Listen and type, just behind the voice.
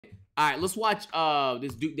All right, let's watch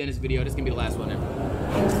this Duke Dennis video. This is gonna be the last one then.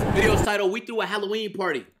 Video's titled, "We Threw a Halloween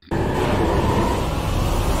Party." I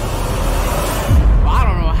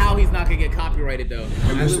don't know how he's not gonna get copyrighted though.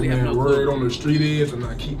 And listen, man, word on the street is, and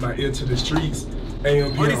I keep my ear to the streets,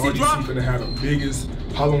 AMP and RDC finna have the biggest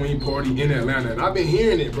Halloween party in Atlanta, and I've been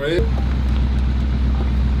hearing it, bro.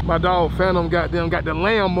 My dog Phantom got the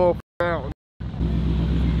lamb off out.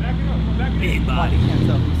 Big body.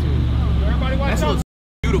 Everybody watch that looks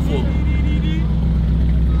beautiful.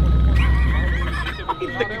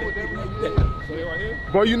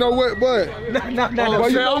 Boy, you know what, bud? No. Boy,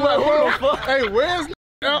 you know what, bro? Hey, where's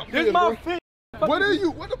out This here, my bro? fit. What are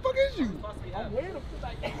you? What the fuck is you?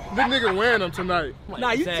 This nigga wearing them tonight.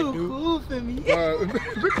 Nah, you too cool for me.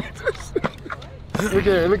 Look at this.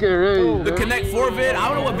 Look at Ray. The Connect 4 vid, I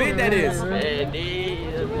don't know what vid that is.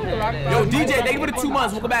 Yo, DJ, thank you for the 2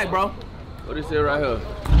 months. Welcome back, bro. What is it right here?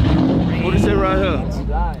 What is it right here?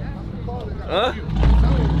 Huh?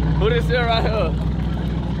 What is it right here?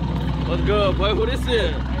 What's good, boy? Who this is?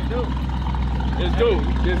 It's Duke.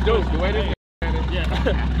 It's Duke. The way this is. Yeah.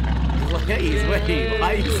 Wait.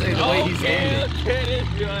 Why you say the way he's standing? Okay, this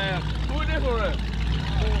who this one?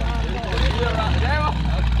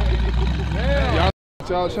 Y'all got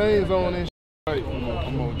y'all chains on and shit.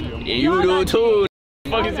 Come on, yeah, you do too. What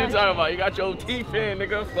the fuck is you talking about? You got your teeth in,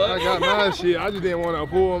 nigga. Fuck. I got my shit. I just didn't want to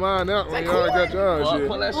pull mine out when y'all got y'all shit.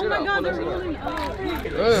 Pull that shit out. Pull that shit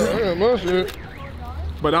out. Yeah, my shit.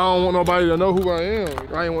 But I don't want nobody to know who I am.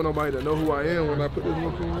 I ain't want nobody to know who I am when I put this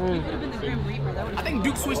motherfucker on. I think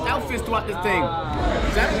Duke switched outfits throughout this thing.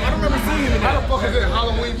 I don't remember seeing him in that. How the fuck is it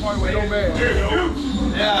Halloween party with no mask?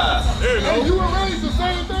 Yeah. Hey, you and Ray the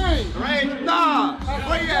same thing. Ray, nah.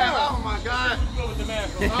 Where you at? Oh my God. What's the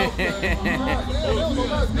mask? Yeah,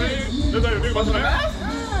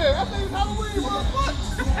 I think it's Halloween, bro. What?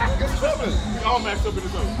 It's tripping. All masked up in the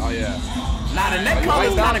zone. Oh yeah. Nah, the neck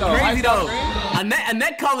color's kind of crazy though. A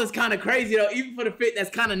neck color's kind of crazy though. Even for the fit, that's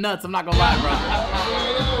kind of nuts. I'm not gonna lie, bro.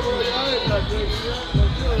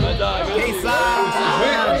 Like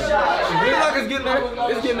it's getting there.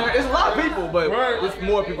 It's getting there. It's a lot of people, but it's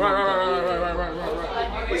more people.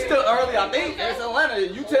 Right. It's still early, I think. It's Atlanta.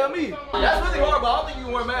 You tell me. That's really hard, but I don't think you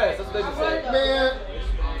can wear masks. That's what they just say. Man.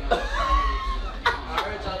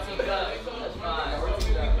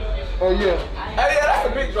 Oh yeah. Hey, yeah, that's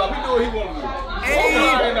a big drop. He do what he want to do. Hey,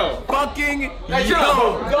 fucking hey, yo.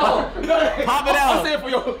 Go. Pop it out. I said for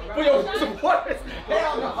your supporters.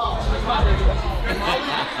 Hell no.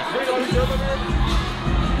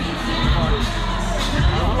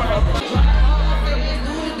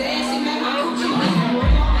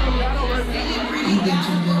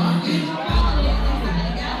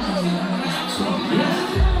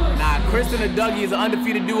 Nah, Kristen and Dougie is an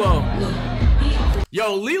undefeated duo.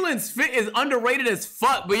 Yo, Leland's fit is underrated as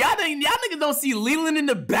fuck, but y'all niggas don't see Leland in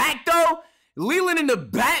the back though? Leland in the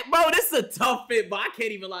back, bro, this is a tough fit, but I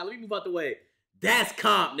can't even lie. Let me move out the way. That's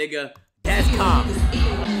comp, nigga. That's comp.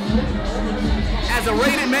 As a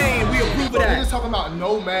rated man, we approve of that. We're just talking about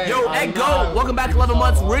no man. Yo, Ed Go, welcome back 11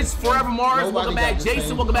 months. Rich Forever Mars, welcome back.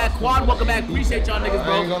 Jason, welcome back. Quad, welcome back. Appreciate y'all niggas,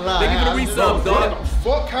 bro. Thank you for the resubs, dog.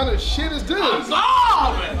 What kind of shit is this?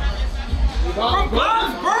 From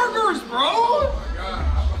Bob's Burgers, bro.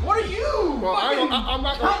 What are you? Bro, I'm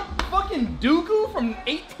not gonna... Fucking Dooku from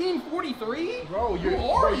 1843? Bro, you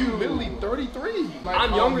literally 33. Like,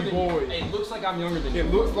 I'm younger than boy. you. It looks like I'm younger than you.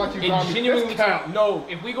 It looks like you got me. Genuinely, no,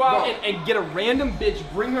 if we go out and get a random bitch,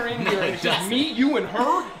 bring her in here and just meet you and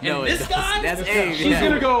her and this guy, that's Abe, she's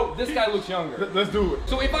gonna go, this guy looks younger. Let's do it.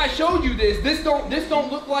 So if I showed you this don't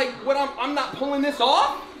look like what I'm not pulling this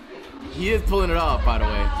off? He is pulling it off, by the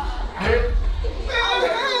way.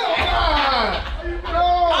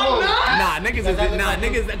 Nah, niggas is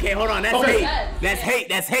niggas. Okay, hold on. That's hate.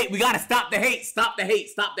 That's hate. We gotta stop the hate. Stop the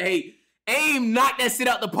hate. AIM knocked that shit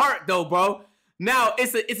out the park though, bro. Now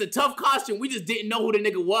it's a tough costume. We just didn't know who the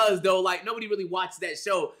nigga was though. Like nobody really watched that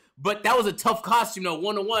show. But that was a tough costume though,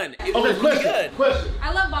 1-on-1. It was really good. Question.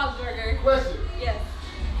 I love Bob's Burger. Question. Yes.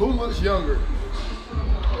 Who looks younger?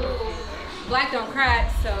 Black don't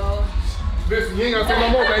crack, so. Listen, you ain't gotta say no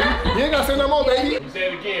more, baby. You ain't gotta say no more, baby. You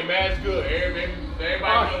said it again, man's good.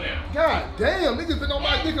 Everybody know now. God damn, niggas been on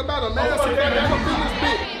my dick about a mask and I'm a biggest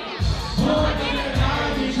bitch.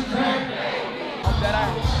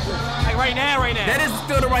 Like right now. That is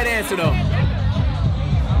still the right answer though.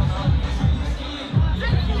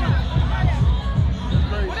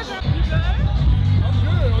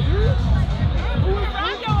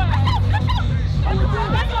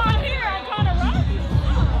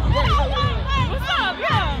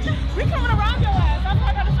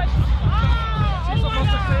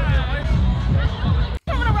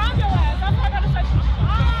 Coming around your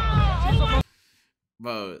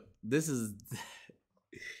this is.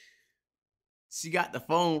 She got the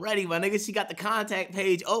phone ready, my nigga. She got the contact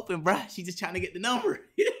page open, bruh. She just trying to get the number.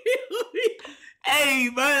 Hey,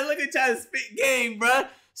 man, look at y'all spit game, bruh.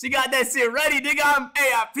 She got that shit ready, nigga.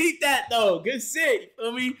 I peeped that, though. Good shit, you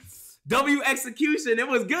feel me? W execution. It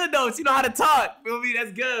was good, though. She know how to talk, feel me?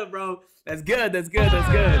 That's good, bro. That's good, that's good,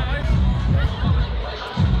 that's good.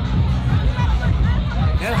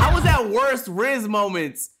 And how was that worst Riz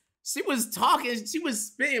moments? She was talking, she was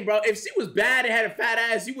spitting, bro. If she was bad and had a fat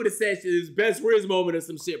ass, you would have said she was best Riz moment or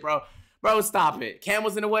some shit, bro. Bro, stop it. Cam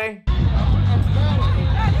was in the way. Too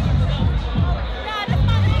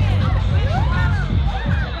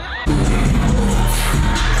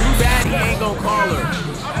bad he ain't gonna call her.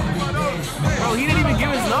 Bro, he didn't even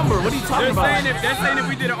give his number. What are you talking about? They're saying if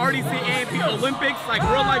we did an RDC AMP Olympics, like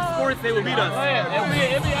real life sports, they would beat us.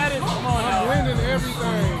 If we added, come on, I'm winning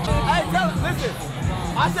everything. Hey, tell us, listen.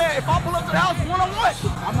 I said, if I pull up to the house one-on-one,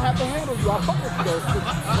 I'm gonna have to handle you. I fuck with you though.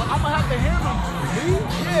 I'm gonna have to handle you. Me?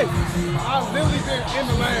 Yes. I've literally been in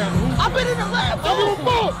the lab. I've been in the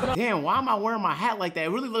lab. Damn, why am I wearing my hat like that? It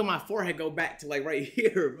really let my forehead go back to like right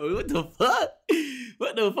here, bro. What the fuck?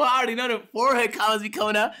 What the fuck? I already know the forehead comments be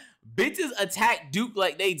coming out. Bitches attack Duke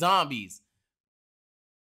like they zombies.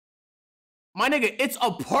 My nigga, it's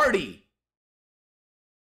a party.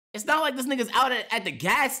 It's not like this nigga's out at the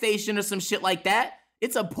gas station or some shit like that.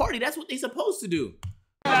 It's a party. That's what they supposed to do.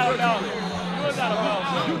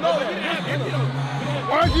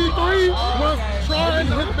 RG3 was trying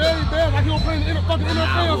to hit very bad like he was playing in the fucking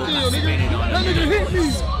NFL field, nigga. That nigga hit me.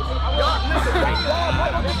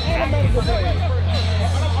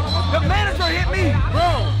 The manager hit me.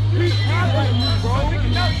 Bro, he tackled me, bro.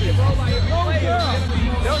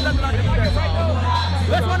 There was nothing I could do.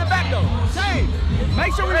 Let's run it back though. Shane,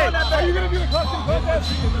 make sure we run that back. Are you gonna do the custom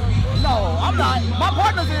contest? No, I'm not. My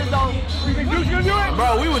partner's in though. You gonna do it?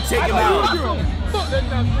 Bro, we would take him out.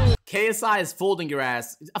 KSI is folding your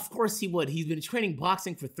ass. Of course he would. He's been training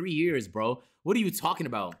boxing for 3 years, bro. What are you talking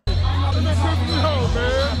about? Man.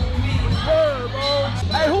 Word, bro.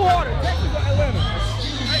 Hey, who harder? Texas or Atlanta?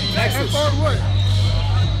 Texas. What?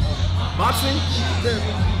 Boxing?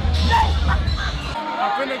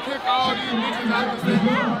 I'm finna kick all these niggas out the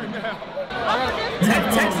stadium right now.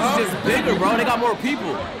 Texas is just bigger, bro. They got more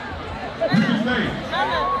people.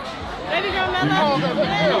 Baby girl Melo.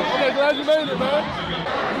 Okay, glad you made it, man.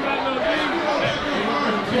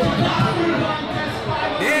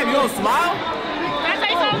 Damn, you don't smile? Can I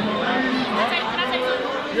say something? Can I say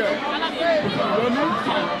something? Yeah. I love you. Love me? I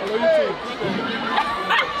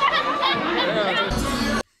love you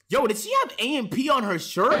too. Yo, did she have AMP on her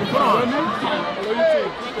shirt? Hold on.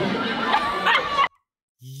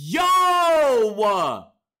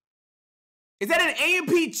 Yo! Is that an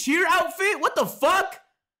AMP cheer outfit? What the fuck?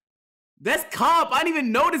 That's comp. I didn't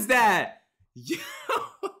even notice that. Yo,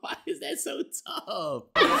 why is that so tough?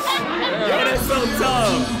 Yo, that's so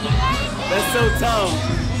tough. That's so tough.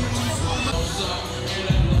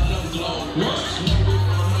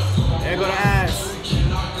 There go the ass.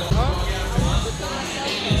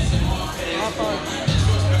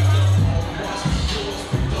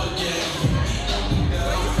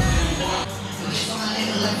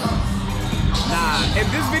 Nah, if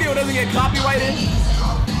this video doesn't get copyrighted,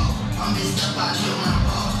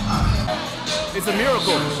 it's a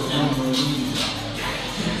miracle.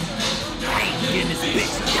 I ain't getting this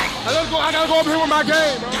bitch. I gotta go over here with my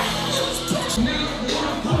game, bro.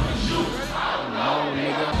 No,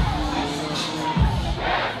 nigga.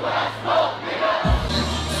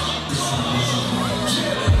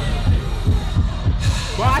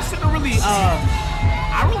 Bro, I should have really,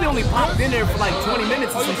 I really only popped in there for like 20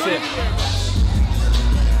 minutes or some shit.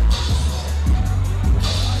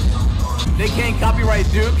 They can't copyright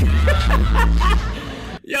Duke.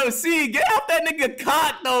 Yo, see, get off that nigga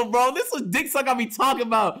cock though, bro. This is dick suck I be talking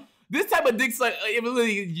about. This type of dick suck, you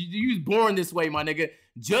was born this way, my nigga.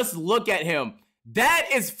 Just look at him. That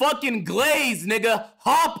is fucking Glaze, nigga.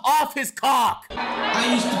 Hop off his cock.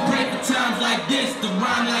 I used to break the times like this, the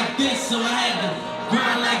rhyme like this, so I had to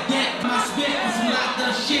grind like that. My spit was some locked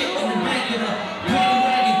up shit in the back of the car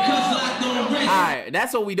wagon, cuss locked on wrist. Alright,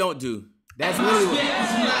 that's what we don't do. That's literally what...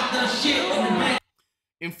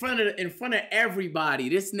 In front of everybody.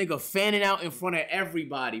 This nigga fanning out in front of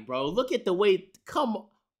everybody, bro. Look at the way, come on.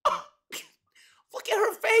 Look at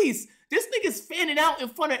her face. This nigga's fanning out in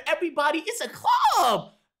front of everybody. It's a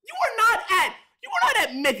club. You are not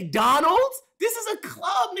at McDonald's. This is a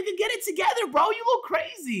club, nigga. Get it together, bro. You look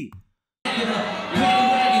crazy.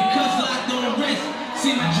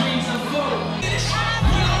 See my dreams unfold.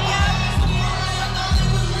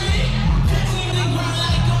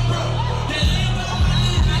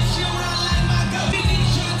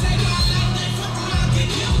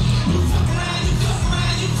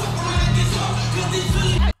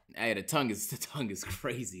 Hey, the tongue is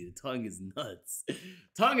crazy. The tongue is nuts.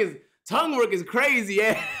 Tongue work is crazy.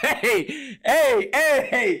 Hey,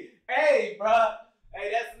 bro.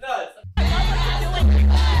 Hey, that's nuts.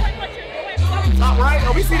 Top right.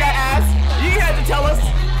 Oh, we see that ass. You had to tell us.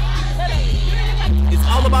 It's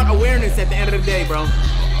all about awareness at the end of the day, bro.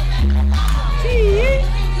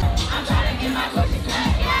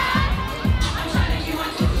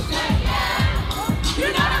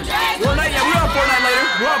 Fortnite, yeah, we're on Fortnite later.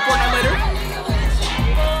 We're on Fortnite later.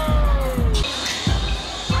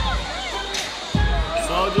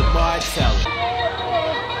 Soldier Boy Teller.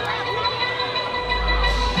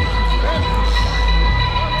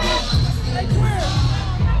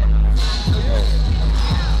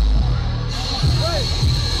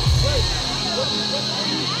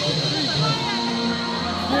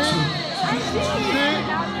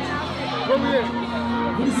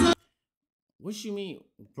 What you mean,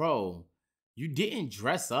 bro? You didn't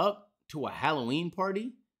dress up to a Halloween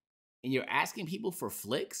party and you're asking people for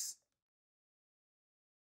flicks?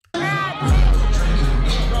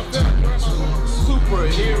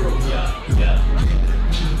 Superhero, yeah.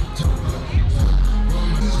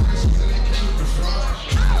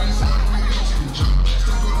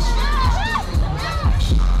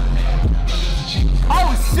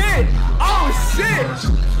 Oh shit! Oh shit!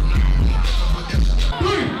 3,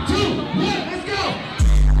 2, 1, let's go!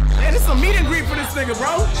 Man, there's some meet and greet for this nigga,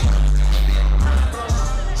 bro.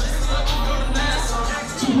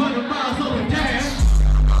 200 miles over gas.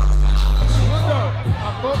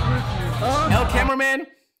 L cameraman?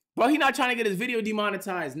 Bro, he not trying to get his video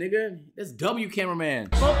demonetized, nigga. That's W cameraman.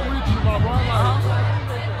 Fuck with you, my bro.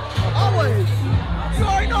 Always. You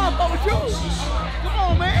already know I'm fuck with you. Come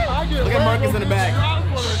on, man. Look at Marcus in the back. I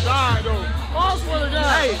swear to God, though. I swear to God.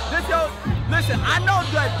 Hey, listen, I know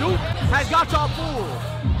that Duke has got y'all fooled.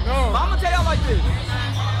 No. But I'm gonna tell y'all like this.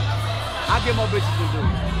 I get more bitches than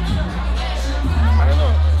Duke. Hey,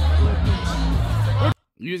 look.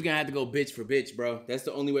 You just gonna have to go bitch for bitch, bro. That's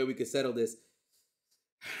the only way we can settle this.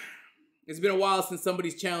 It's been a while since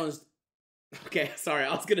somebody's challenged. Okay, sorry,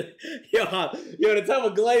 I was gonna, yo, the type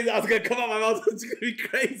of glaze I was gonna come out my mouth was gonna be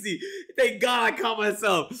crazy. Thank God I caught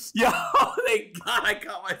myself. Yo, thank God I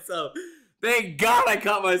caught myself. Thank God I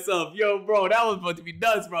caught myself. Yo, bro, that was about to be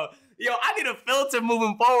nuts, bro. Yo, I need a filter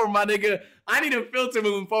moving forward, my nigga. I need a filter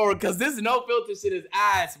moving forward, cause this no filter shit is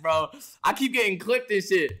ass, bro. I keep getting clipped and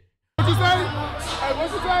shit. What you say? Hey,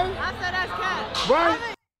 what you say? I said that's cat. Right?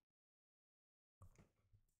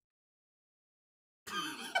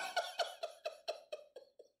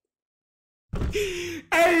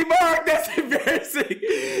 Hey, Mark, that's embarrassing.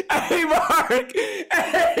 Hey, Mark.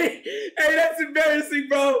 Hey, that's embarrassing,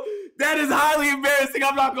 bro. That is highly embarrassing.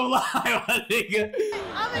 I'm not gonna lie, my nigga.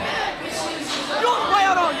 You play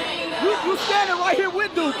out on you standing right here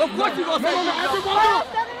with Duke. Of course you gonna say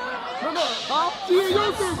No.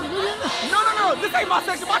 This ain't my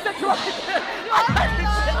section. My section right there.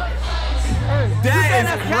 That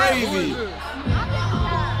is crazy.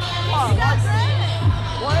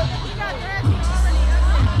 What?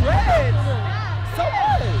 Dreads. So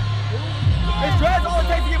what? Is dreads all it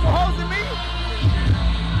takes to get more hoes than me?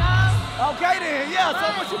 No. Okay then, yeah, so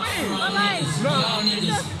what you mean? No.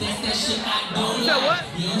 You said what?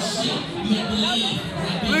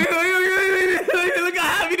 Look how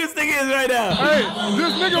happy this thing is right now. Hey,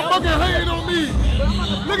 this nigga fucking hating on me.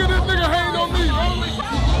 Look at this nigga hating on me, bro.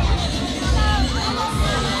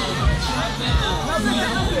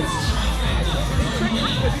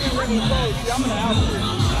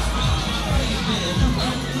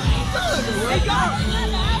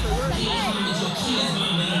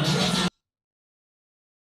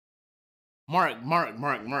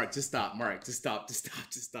 Mark, just stop. Mark, just stop. Just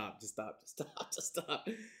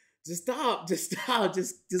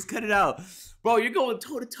cut it out. Bro, you're going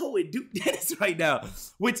toe to toe with Duke Dennis right now.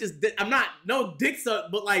 Which is, I'm not, no dick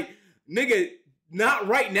suck, but like, nigga, not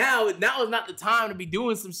right now. Now is not the time to be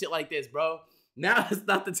doing some shit like this, bro. Now is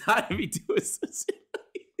not the time to be doing some shit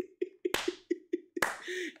like this.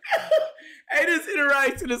 Hey, this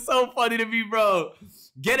interaction is so funny to me, bro.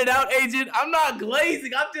 Get it out, agent. I'm not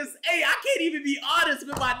glazing. I'm just, hey, I can't even be honest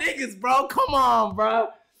with my niggas, bro. Come on, bro.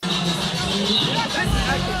 You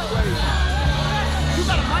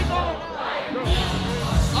got a mic on?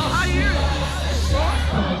 Oh, how you hear it?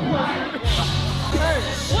 Hey,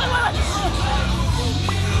 what?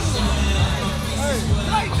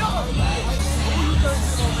 Hey, no.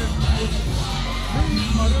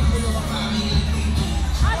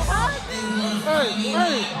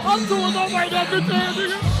 Hey, I'm doing all right, that bitch ass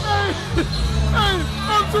nigga. Hey,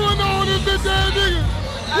 I'm doing all this bitch ass nigga.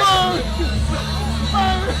 Yo,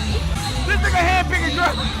 This nigga hand picking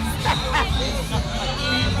girl.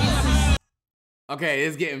 Okay,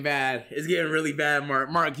 it's getting bad. It's getting really bad,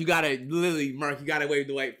 Mark. Mark, you gotta wave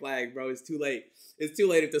the white flag, bro. It's too late. It's too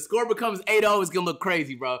late. If the score becomes 8-0, it's gonna look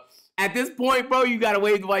crazy, bro. At this point, bro, you gotta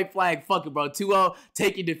wave the white flag. Fuck it, bro. 2-0,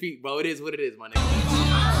 take your defeat, bro. It is what it is, my nigga.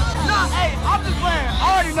 Nah, hey, I'm just playing.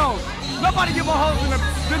 I already know. Nobody get more hoes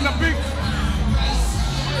than the big.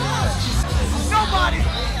 Nobody.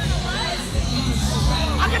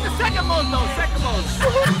 I get the second most though. Second most.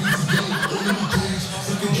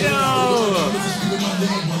 Yo.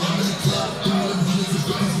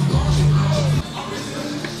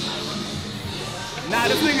 Nah,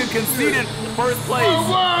 this nigga conceded first place.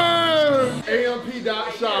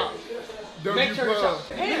 AMP.shop. Make sure to shop.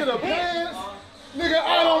 Nigga, the pants. Nigga,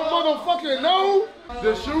 I don't motherfucking know.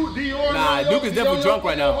 The shoe, Dior. Nah, Duke is definitely drunk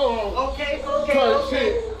right now. Okay.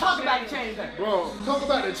 Talk about the change then. Bro, talk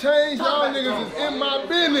about the change. Y'all niggas is in my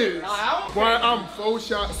business. Boy, I'm 4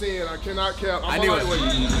 shots in. I cannot cap. I knew it.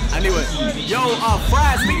 Yo,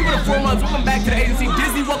 Fry, speaking for the 4 months, welcome back to the agency.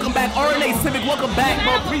 Disney, welcome back. RNA Civic, welcome back,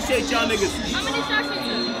 bro. Appreciate y'all niggas. How many shots is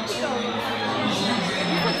it?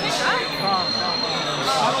 You put 6 shots?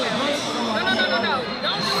 No.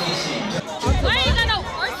 Don't do it. Why ain't got no,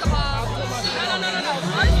 first of all? No.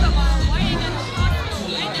 First of all, why ain't got no costume?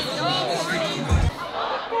 You ain't just dog party.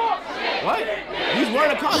 What? He's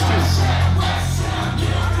wearing a costume.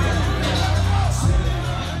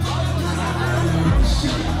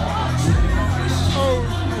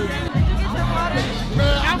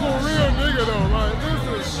 Man, I'm a real nigga though. Like,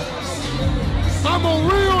 I'm a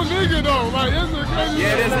real nigga though. Like, this is crazy.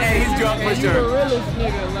 Yeah, this, hey, he's drunk for sure. The realest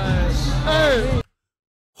nigga, like. Hey.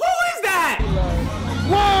 Who is that?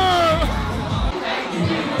 What?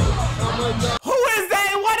 Who is that?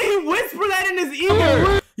 And why did he whisper that in his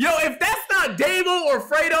ear? Yo, if that's not Davo or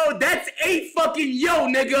Fredo, that's a fucking yo,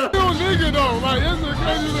 nigga. Real nigga though. Like, this is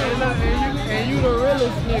crazy. And you the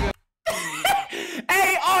realest nigga.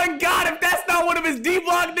 Hey, on God, if that's not one of his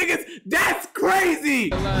D-Block niggas, that's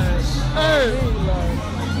crazy. Hey.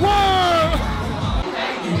 What?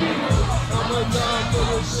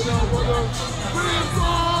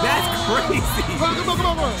 That's crazy.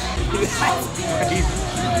 That's crazy.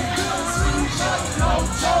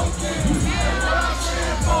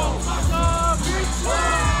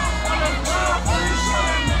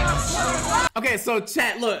 Okay, so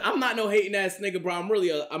chat, look, I'm not no hating ass nigga, bro. I'm a loving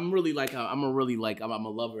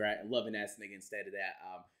ass nigga instead of that.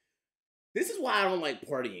 This is why I don't like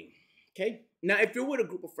partying. Okay? Now, if you're with a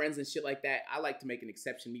group of friends and shit like that, I like to make an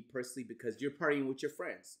exception, me personally, because you're partying with your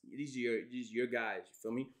friends. These are your guys, you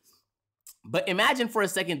feel me? But imagine for a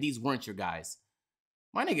second these weren't your guys.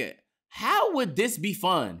 My nigga, how would this be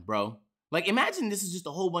fun, bro? Like, imagine this is just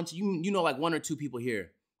a whole bunch of, you know, like 1 or 2 people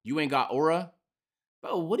here. You ain't got aura.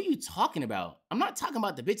 Bro, what are you talking about? I'm not talking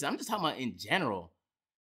about the bitches. I'm just talking about in general.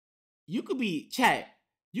 You could be, chat,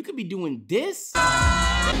 you could be doing this.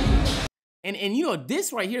 And you know,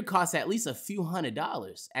 this right here costs at least a few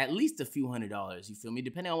 $100s. At least a few $100s, you feel me?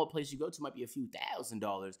 Depending on what place you go to, might be a few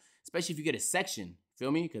 $1,000s. Especially if you get a section, feel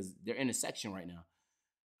me? Because they're in a section right now.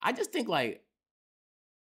 I just think like,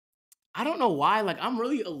 I don't know why, like I'm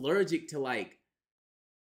really allergic to like,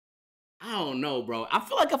 I don't know, bro. I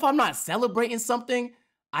feel like if I'm not celebrating something,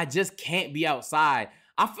 I just can't be outside.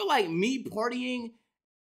 I feel like me partying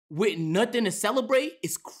with nothing to celebrate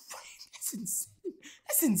is crazy. That's insane.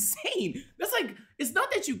 That's insane. That's like, it's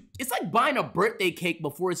not that it's like buying a birthday cake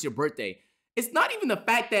before it's your birthday. It's not even the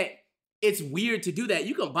fact that it's weird to do that.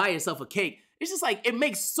 You can buy yourself a cake. It's just like, it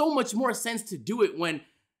makes so much more sense to do it when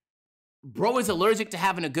bro is allergic to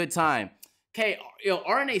having a good time. Okay, yo,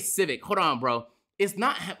 RNA Civic, hold on, bro. It's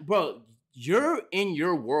not, bro, you're in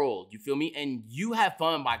your world, you feel me? And you have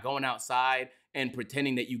fun by going outside and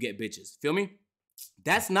pretending that you get bitches, feel me?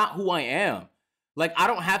 That's not who I am. Like, I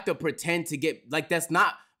don't have to pretend to get, like, that's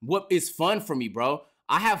not what is fun for me, bro.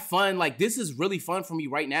 I have fun, like, this is really fun for me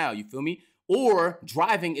right now, you feel me? Or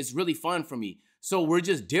driving is really fun for me. So we're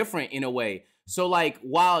just different in a way. So, like,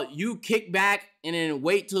 while you kick back and then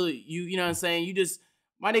wait till you know what I'm saying? You just,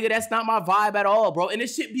 my nigga, that's not my vibe at all, bro. And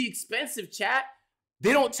this shit be expensive, chat.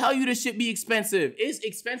 They don't tell you this shit be expensive. It's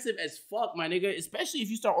expensive as fuck, my nigga. Especially if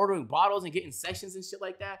you start ordering bottles and getting sections and shit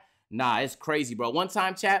like that. Nah, it's crazy, bro. One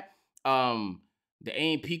time, chat, the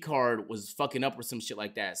AMP card was fucking up or some shit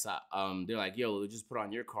like that. So they're like, yo, just put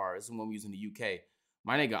on your card. This is the one we use in the UK.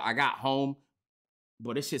 My nigga, I got home,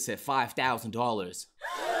 but this shit said $5,000.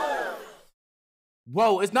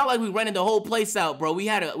 Bro, it's not like we rented the whole place out, bro. We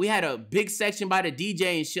had a big section by the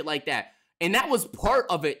DJ and shit like that. And that was part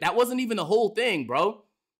of it. That wasn't even the whole thing, bro.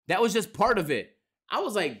 That was just part of it. I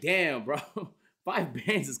was like, damn, bro. $5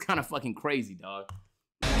 bands is kind of fucking crazy, dog.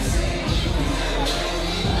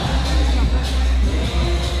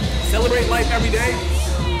 Celebrate life every day.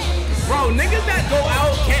 Bro, niggas that go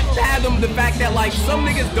out can't fathom the fact that like some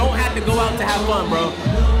niggas don't have to go out to have fun, bro.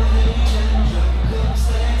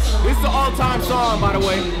 This is the all-time song, by the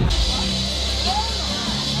way.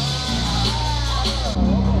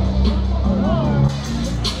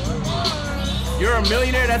 You're a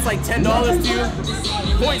millionaire, that's like $10 to you.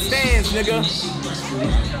 Point stands, nigga.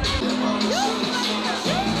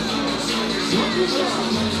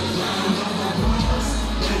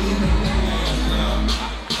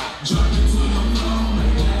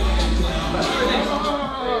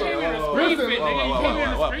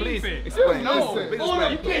 Please explain. No,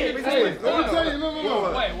 you can't. Hey, let me tell you,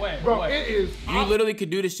 no. Wait. Bro, it is. You literally could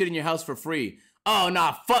do this shit in your house for free. Oh,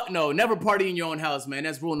 nah, fuck no. Never party in your own house, man.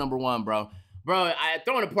 That's rule number 1, bro. Bro,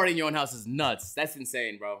 throwing a party in your own house is nuts. That's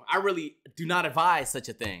insane, bro. I really do not advise such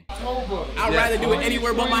a thing. I'd rather do it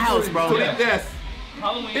anywhere but my house, bro. Yes.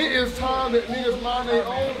 Halloween. It is time that niggas mind their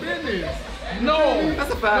own business. No,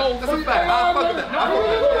 that's a fact. No, that's a fact. I fuck with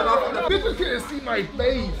that. Bitches can't see my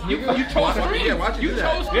face. You chose Scream. Yeah, why'd you do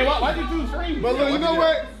chose Scream. Why'd you do Scream? But look, you know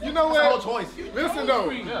what? You know what? It's all choice. Listen though,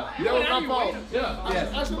 that was my fault.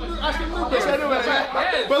 Yeah. I should know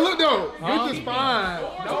better. But look though, you're just fine.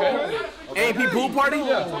 Okay. AP pool party?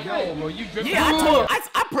 Yeah,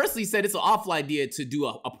 I personally said it's an awful idea to do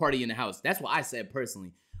a party in the house. That's what I said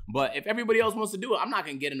personally. But if everybody else wants to do it, I'm not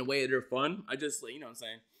gonna get in the way of their fun. I just, you know what I'm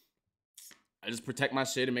saying? I just protect my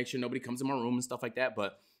shit and make sure nobody comes in my room and stuff like that.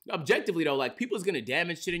 But objectively though, like people's gonna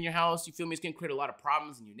damage shit in your house. You feel me? It's gonna create a lot of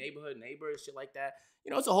problems in your neighborhood, neighbors, shit like that.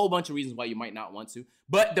 You know, it's a whole bunch of reasons why you might not want to.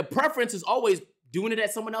 But the preference is always doing it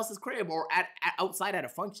at someone else's crib or outside at a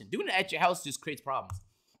function. Doing it at your house just creates problems.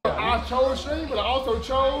 I chose Stream, but I also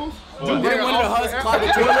chose. Didn't one of the husks clog the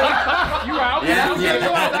toilet? You out? Yeah.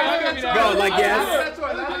 Bro, like yes.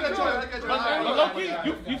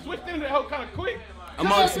 You switched into that hoe kind of quick.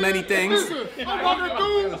 Amongst many things. Listen,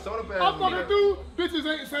 I'm fucking through. Bitches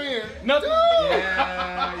ain't saying nothing.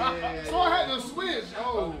 Yeah. So I had to switch.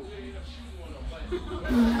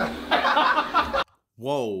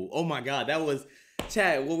 Whoa. Oh my God. That was,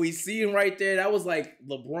 Chad, what we seeing right there, that was like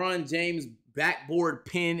LeBron James backboard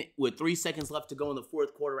pin with 3 seconds left to go in the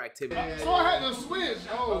fourth quarter activity. So I had to switch.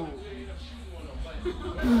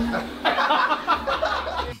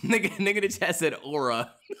 Nigga the chat said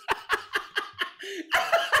aura.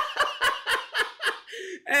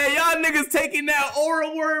 Hey, y'all niggas taking that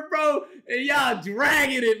aura word, bro, and y'all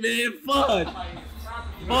dragging it, man. Fuck,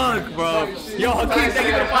 bro. Yo, Hakeem, thank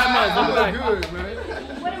you for the 5 months. You look good, man.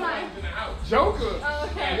 What am I? Joker. Oh,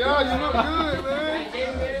 okay. Yeah, you look good, man.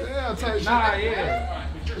 Yeah, type shit. Nah, yeah.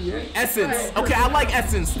 Essence. Okay, I like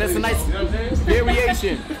Essence. That's a nice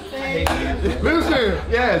variation. Listen.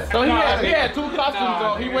 Yes. So he had 2 costumes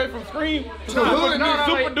though. He went from Scream to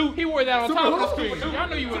Super Duke. He wore that on top of the Scream. I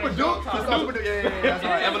know you were Super Duke. Yeah. That's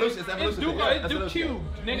right. Evolution. It's Duke Cube,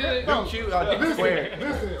 nigga. Duke Cube.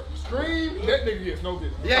 Listen. Scream. That nigga gets no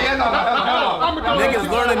business. Yeah. No. Niggas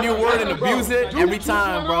learn a new word and abuse it every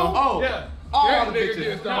time, bro. Oh. Yeah. All the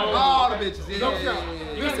bitches. All the bitches. Yeah.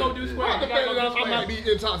 Let's go do square. I might be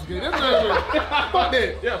intoxicated. Fuck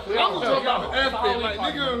that. Yeah. I'm gonna talk about the aspect. Like,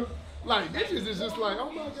 nigga, like, bitches is just like,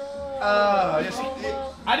 oh my God.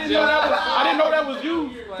 I didn't know that was you.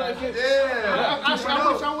 Yeah. I wish if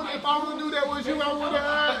I would have knew that was you, I would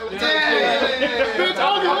have. Yeah. Bitch,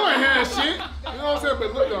 I don't want hair shit. You know what I'm saying? But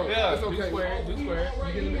look though, it's okay. Do square.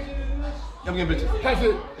 You getting bitches? I'm getting bitches. Touch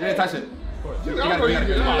it. Yeah, touch it. You know you get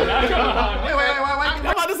it. Wait. I'm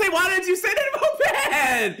about to say, why did you say that about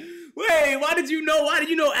bad? Wait, why did you know? Why did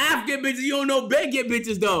you know Af get bitches? You don't know Ben get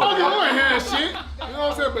bitches though. I don't want hair shit. You know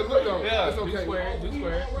what I'm saying? But look though, it's okay. Do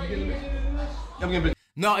square. You getting bitches? I'm getting bitches.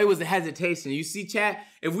 No, it was a hesitation. You see, chat?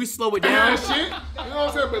 If we slow it down. Shit. You know what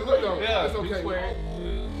I'm saying? But look though, it's okay.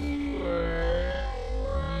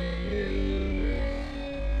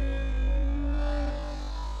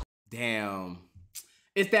 Damn.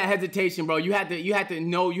 It's that hesitation, bro. You had to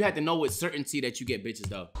know with certainty that you get bitches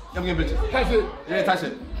though. I'm getting bitches. Touch it. Yeah, touch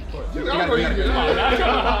it. You know you get it.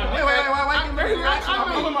 I'm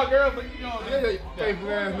with my girl, but you know. Hey,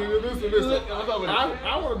 man, nigga, listen.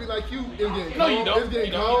 I want to be like you. It's getting cold. No, you don't. It's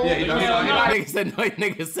getting cold. Yeah, you don't.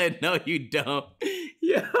 Nigga said no, you don't.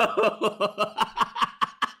 Yo.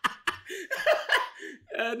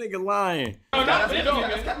 That nigga lying. Listen.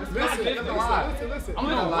 I'm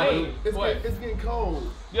gonna lie. It's getting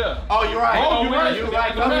cold. Yeah. Oh, you're right. Oh, you're right. You're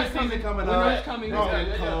right. Winter season coming up. Winter's coming.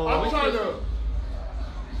 I'm trying to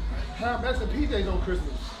have Master PJs on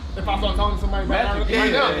Christmas. If I start talking to somebody right now. If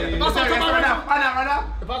I start talking to somebody right now.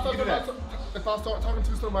 If I start talking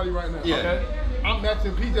to somebody right now. Okay. I'm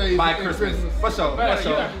matching PJs by in Christmas. Christmas. For sure. That's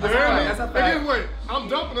a fact. And guess what? I'm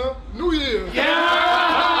dumping her New Year's. Yeah!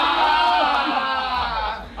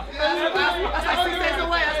 That's like 6 days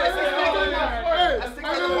away.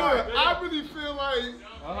 I really feel like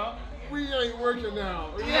we ain't working now.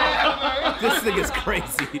 Yeah. This nigga's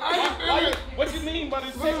crazy. What you mean by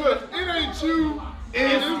this? Look, it ain't you.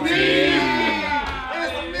 It's me.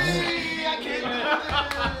 It's me. I can't do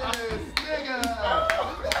this, nigga.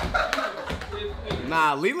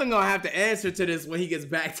 Nah, Leland gonna have to answer to this when he gets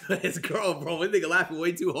back to his girl, bro. This nigga laughing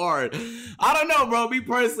way too hard. I don't know, bro. Me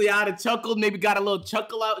personally, I'd have chuckled, maybe got a little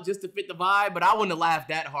chuckle out just to fit the vibe, but I wouldn't have laughed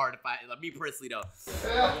that hard if me personally though.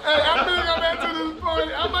 Hey, I'm gonna go back to this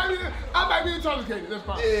point. I might be intoxicated. That's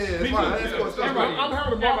fine. Yeah, it's fine. That's cool. I'm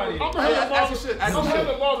having a ball. I'm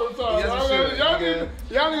having a ball of time.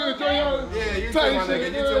 Y'all need to enjoy y'all. Yeah, you too, my nigga.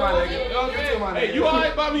 You too, my nigga. Hey, you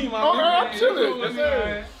alright by me, my nigga? I'm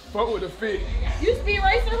chilling. Fuck with the fit. You speed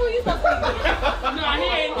racer? Who you supposed to be? No, he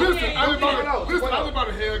ain't. Listen, I was about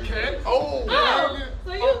a Hellcat. Oh,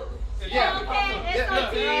 so you? Yeah. Okay, it's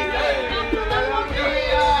okay.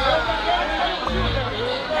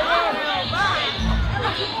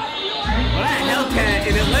 Well, that Hellcat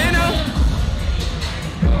in Atlanta.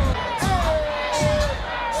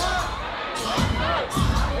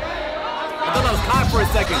 I thought that was Kai for a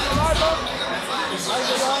second.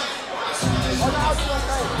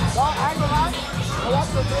 I ain't gonna lie. I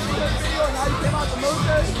watched the video and how you came out the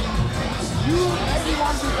military. You made me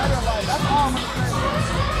want to do better in life. That's all I'm gonna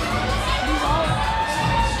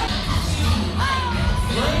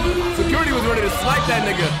say. Security was ready to swipe that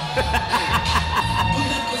nigga.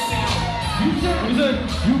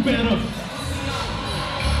 You better.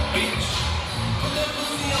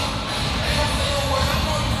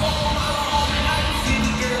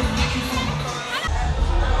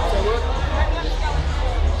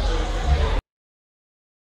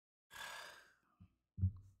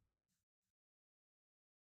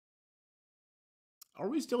 Are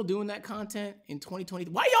we still doing that content in 2020?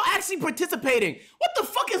 Why y'all actually participating? What the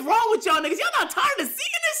fuck is wrong with y'all niggas? Y'all not tired of seeing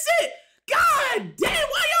this shit? God damn,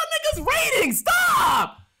 why y'all niggas rating?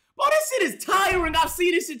 Stop! Bro, this shit is tiring. I've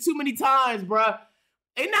seen this shit too many times, bruh.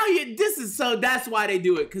 And now that's why they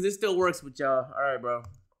do it, because it still works with y'all. All right, bro.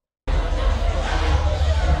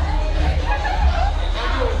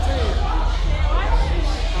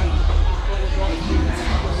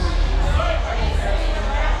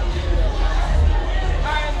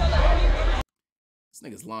 This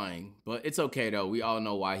nigga's lying, but it's okay though. We all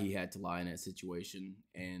know why he had to lie in that situation,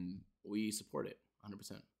 and we support it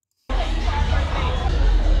 100%.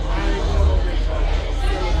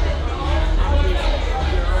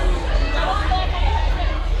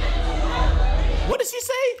 What did she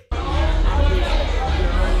say?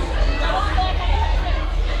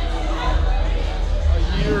 A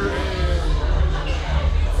year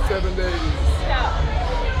and 7 days.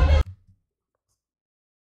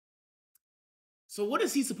 So what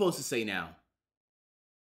is he supposed to say now?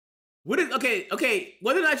 Okay,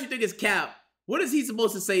 whether or not you think it's cap, what is he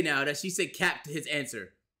supposed to say now that she said cap to his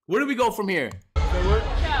answer? Where do we go from here? Say what?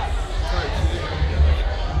 Cap.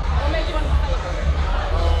 What made you want to celebrate?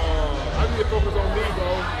 I need to focus on me,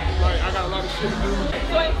 bro. Like, I got a lot of shit to do.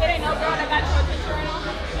 So it ain't no girl that got you a picture right now?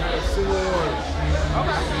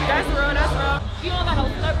 Okay. That's real. You don't got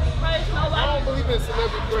no celebrity crush, nobody? I don't believe in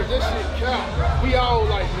celebrity crush. This shit count. We all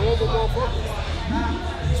like normal motherfuckers.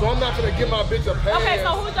 So I'm not gonna give my bitch a pass. Okay, so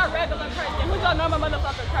who's your regular crush? And who's your normal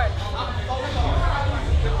motherfucker crush?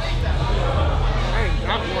 I ain't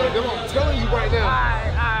got one of them. I'm telling you right now.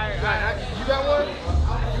 Alright. You got one?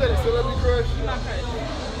 You got a celebrity crush? My crush.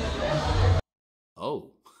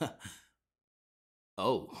 Oh.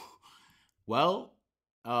 Oh. Well,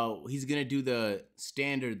 he's gonna do the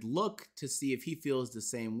standard look to see if he feels the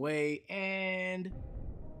same way, and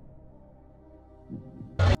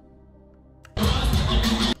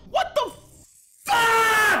what the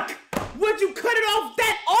fuck? Would you cut it off?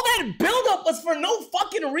 All that buildup was for no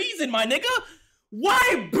fucking reason, my nigga.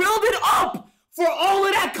 Why build it up for all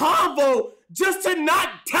of that convo just to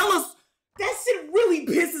not tell us? That shit really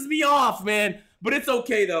pisses me off, man. But it's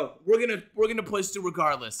okay though. We're gonna push through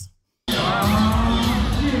regardless.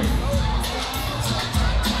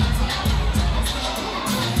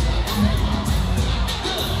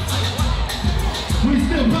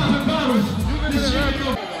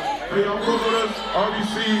 Hey, y'all fuck with us.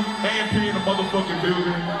 RBC, AMP in the motherfucking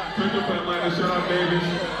building. Twitter for Atlanta. Shout out Davis.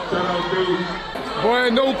 Shout out dude. Boy,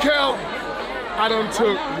 no count. I done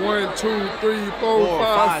took 1, 2, 3, 4,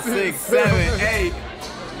 5, 6, 7, 8.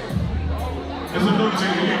 It's a new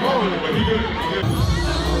nigga. He going, but he good.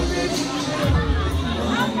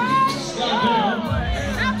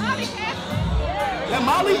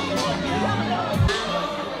 that Molly?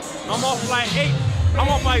 I'm off like 8. I'm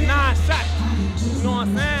off like 9 shots. You know what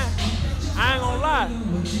I'm saying? I ain't gonna lie.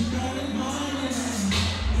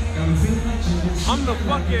 I'm the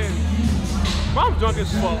fucking. Bro, I'm drunk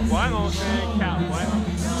as fuck, boy. I ain't gonna say cap, boy.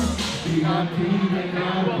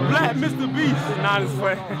 Black Mr. Beast. Nah, this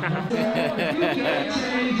way.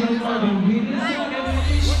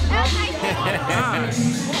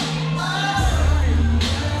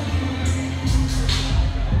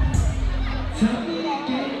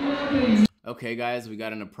 Okay, guys, we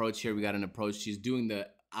got an approach here. We got an approach. She's doing the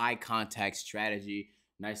eye contact strategy.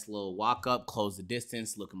 Nice little walk up, close the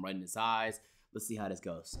distance, look him right in his eyes. Let's see how this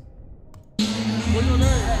goes. What's your name?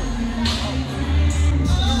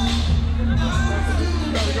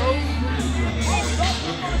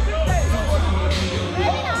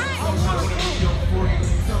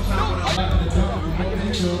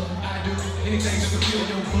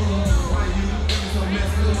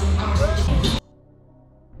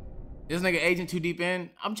 This nigga aging too deep in.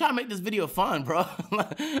 I'm trying to make this video fun, bro.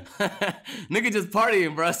 Nigga just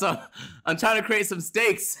partying, bro. So I'm trying to create some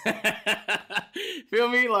stakes. Feel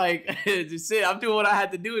me? Like, just shit. I'm doing what I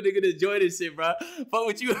had to do, nigga, to enjoy this shit, bro. Fuck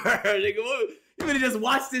what you heard, nigga. You better just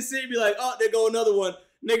watch this shit and be like, oh, there go another one.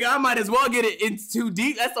 Nigga, I might as well get it in too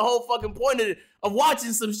deep. That's the whole fucking point of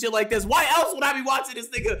watching some shit like this. Why else would I be watching this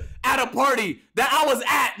nigga at a party that I was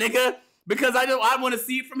at, nigga? Because I want to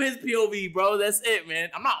see it from his POV, bro. That's it,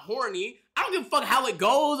 man. I'm not horny. I don't give a fuck how it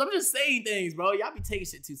goes. I'm just saying things, bro. Y'all be taking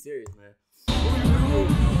shit too serious, man.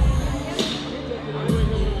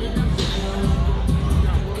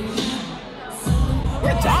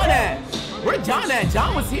 Where John at? Where John at?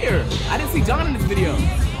 John was here. I didn't see John in this video.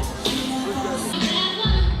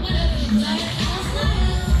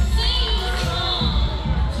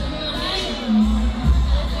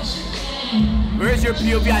 Where's your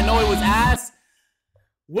POV? I know it was ass.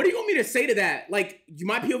 What do you want me to say to that? Like,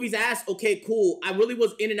 my POV's ass? Okay, cool. I really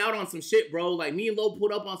was in and out on some shit, bro. Like, me and Lo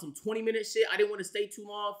pulled up on some 20-minute shit. I didn't want to stay too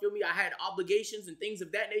long, feel me? I had obligations and things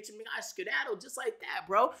of that nature. I mean, I skedaddled just like that,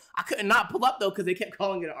 bro. I couldn't not pull up, though, because they kept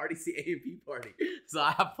calling it an RDC A&P party. So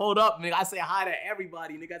I pulled up, nigga. I say hi to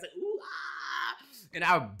everybody, nigga. I say, ooh, ah. And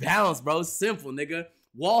I bounced, bro. Simple, nigga.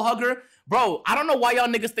 Wall hugger. Bro, I don't know why y'all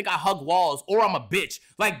niggas think I hug walls or I'm a bitch.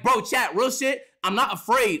 Like, bro, chat, real shit. I'm not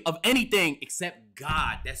afraid of anything except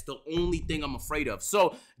God. That's the only thing I'm afraid of.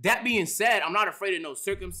 So that being said, I'm not afraid of no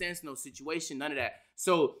circumstance, no situation, none of that.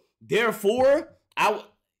 So therefore, and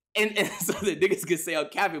so the niggas can say I'm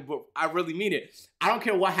capping, but I really mean it. I don't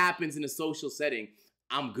care what happens in a social setting.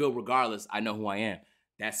 I'm good regardless. I know who I am.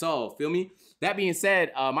 That's all, feel me? That being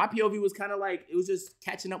said, my POV was kind of like, it was just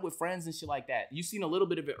catching up with friends and shit like that. You seen a little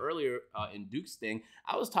bit of it earlier in Duke's thing.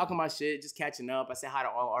 I was talking about shit, just catching up. I said hi to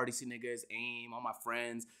all RDC niggas, AIM, all my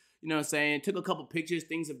friends. You know what I'm saying? Took a couple pictures,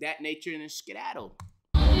 things of that nature, and then skedaddled.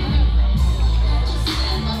 I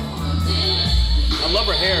love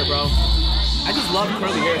her hair, bro. I just love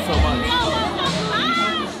curly hair so much.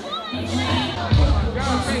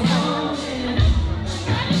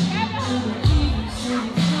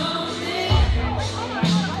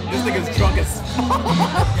 This nigga's drunk as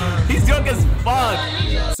fuck. He's drunk as fuck.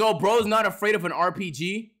 So bro's not afraid of an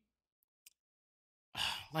RPG?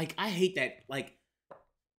 Like, I hate that. Like,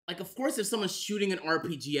 of course, if someone's shooting an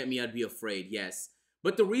RPG at me, I'd be afraid, yes.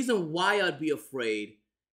 But the reason why I'd be afraid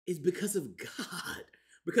is because of God.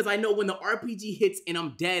 Because I know when the RPG hits and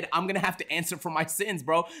I'm dead, I'm gonna have to answer for my sins,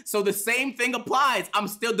 bro. So the same thing applies.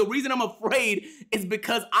 The reason I'm afraid is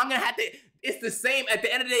because I'm gonna have to, it's the same. At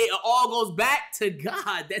the end of the day, it all goes back to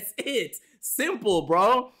God. That's it. Simple,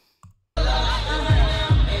 bro.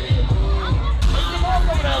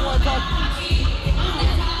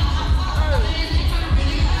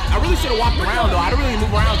 I really should have walked around, though. I don't really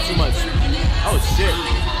move around too much. Oh, shit.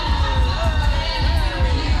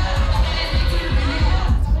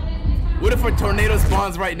 What if a tornado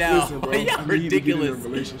spawns right now? Listen, bro, yeah, ridiculous. In a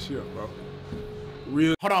relationship, bro.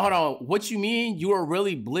 Hold on. What you mean? You were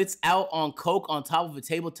really blitzed out on coke on top of a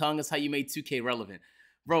table telling us how you made 2K relevant.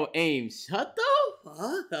 Bro, AIM, shut the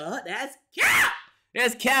fuck up. That's cap.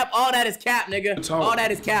 That's cap. All that is cap, nigga. All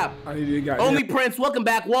that is cap. Only Prince, welcome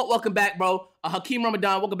back. Walt, welcome back, bro. Hakeem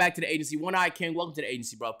Ramadan, welcome back to the agency. One Eye King, welcome to the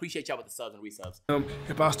agency, bro. Appreciate y'all with the subs and resubs.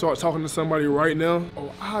 If I start talking to somebody right now,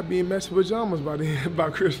 I'll be in matching pajamas by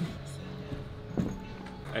Christmas.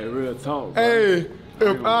 Hey, real talk, bro. Hey,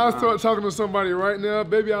 if I start talking to somebody right now,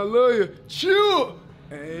 baby, I love you. Chill.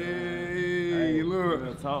 Hey, look.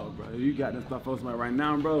 Real talk, bro. You got this stuff posted right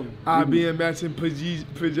now, bro. I'll be in matching pajamas.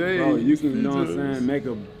 Bro, you can, you know what I'm saying, make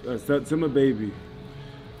a September baby.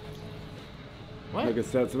 What? Make a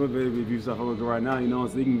September baby if you start fucking right now, you know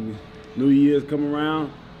what I'm saying? New Year's come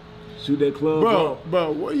around, shoot that club up.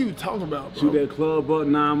 Bro, what are you talking about, bro? Shoot that club up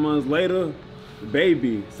 9 months later.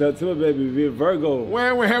 Baby, September baby, be a Virgo.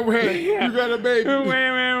 Wait. You got a baby.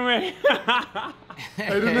 Wait.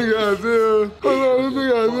 Hey, this nigga Isaiah. Hold on, this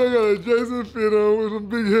nigga Isaiah got a Jason fit on with some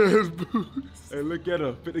big ass boots. Hey, look at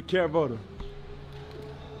her. Fit the camera.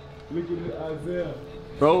 Look at Isaiah.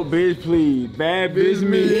 Bro, bitch, please. Bad bitch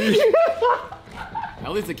me.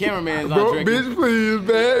 At least the cameraman's not drinking. Bitch, please.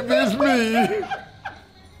 Bad bitch me.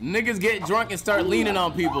 Niggas get drunk and start leaning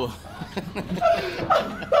on people.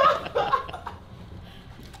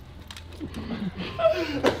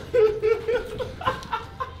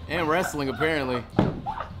 And wrestling, apparently.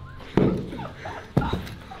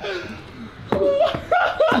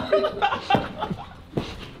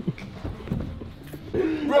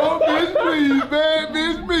 Bro, bitch, please. Bad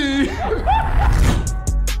bitch me.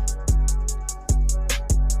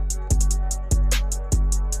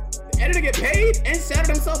 The editor get paid and shouted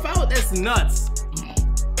himself out? That's nuts.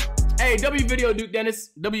 Hey, W video, Duke Dennis.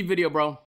 W video, bro.